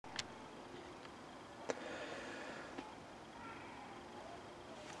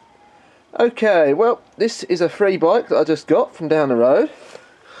Okay, well, this is a free bike that I just got from down the road.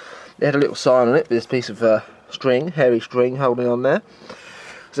 It had a little sign on it with this piece of string, hairy string holding on there.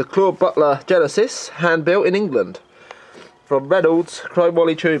 It's a Claud Butler Genesis, hand built in England. From Reynolds, chrome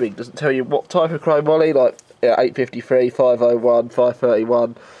wheelie tubing. Doesn't tell you what type of chrome wheelie, like 853, 501,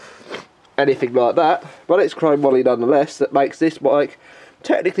 531, anything like that. But it's chrome wheelie nonetheless that makes this bike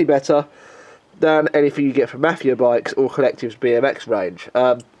technically better than anything you get from Mafia bikes or Collective's BMX range.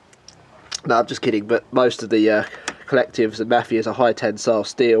 No, I'm just kidding, but most of the Collectives and Mafias are high tensile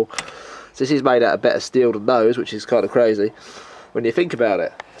steel. So this is made out of better steel than those, which is kind of crazy when you think about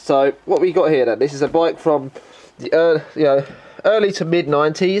it. So what we got here then, this is a bike from the early to mid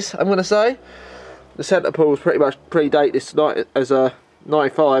 90s, I'm going to say. The centre pulls pretty much predate this as a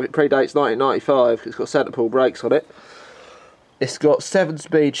 95, it predates 1995, it's got centre pull brakes on it. It's got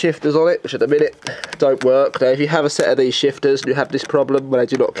 7-speed shifters on it, which at the minute don't work. Now if you have a set of these shifters and you have this problem where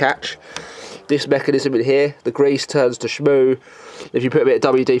they do not catch, this mechanism in here, the grease turns to shmoo. If you put a bit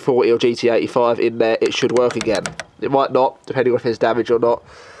of WD-40 or GT85 in there, it should work again. It might not, depending on if there's damage or not,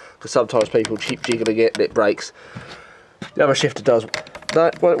 because sometimes people keep jiggling it and it breaks. The other shifter does. No,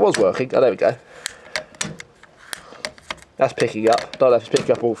 well, it was working. Oh, there we go. That's picking up. Don't know if it's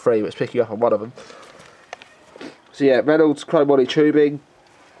picking up all three, but it's picking up on one of them. So yeah, Reynolds chrome wheelie tubing.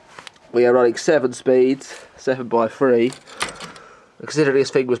 We are running 7 speeds, 7x3. Considering this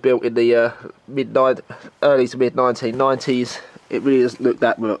thing was built in the early to mid 1990s, it really doesn't look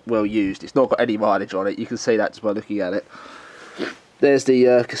that well used. It's not got any mileage on it. You can see that just by looking at it. There's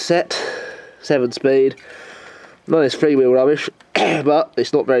the cassette, 7 speed. None of this freewheel rubbish, but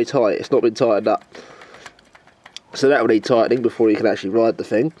it's not very tight. It's not been tightened up. So that will need tightening before you can actually ride the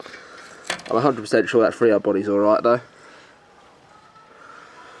thing. I'm 100% sure that freehub body's alright though.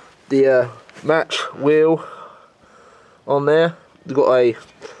 The match wheel on there. We've got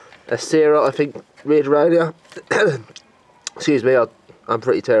a Sierra, I think, rear derailleur. Excuse me, I'm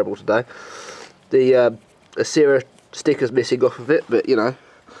pretty terrible today. The Sierra sticker's missing off of it, but you know,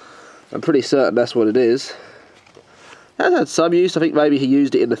 I'm pretty certain that's what it is. It has had some use. I think maybe he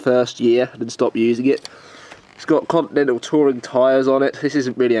used it in the first year and then stopped using it. It's got Continental Touring tyres on it. This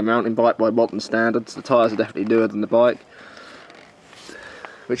isn't really a mountain bike by modern standards. The tyres are definitely newer than the bike,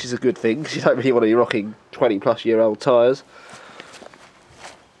 which is a good thing because you don't really want to be rocking 20-plus-year-old tyres.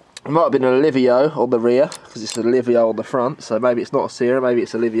 It might have been an Livio on the rear because it's a Livio on the front, so maybe it's not a Sierra, maybe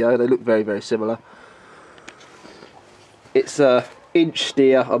it's a Livio. They look very, very similar. It's a inch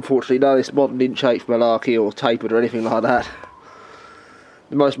steer, unfortunately. None of this modern inch H malarkey or tapered or anything like that.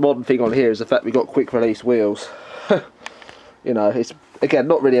 The most modern thing on here is the fact we've got quick release wheels. You know, it's again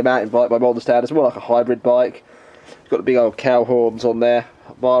not really a mountain bike by modern standards, it's more like a hybrid bike. It's got the big old cow horns on there,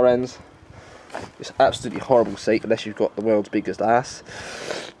 bar ends. It's an absolutely horrible seat unless you've got the world's biggest ass.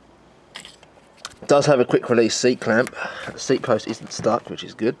 It does have a quick release seat clamp. The seat post isn't stuck, which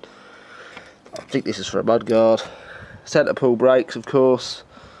is good. I think this is for a mudguard. Centre pull brakes, of course.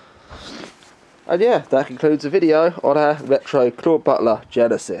 And yeah, that concludes the video on our retro Claud Butler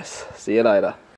Genesis. See you later.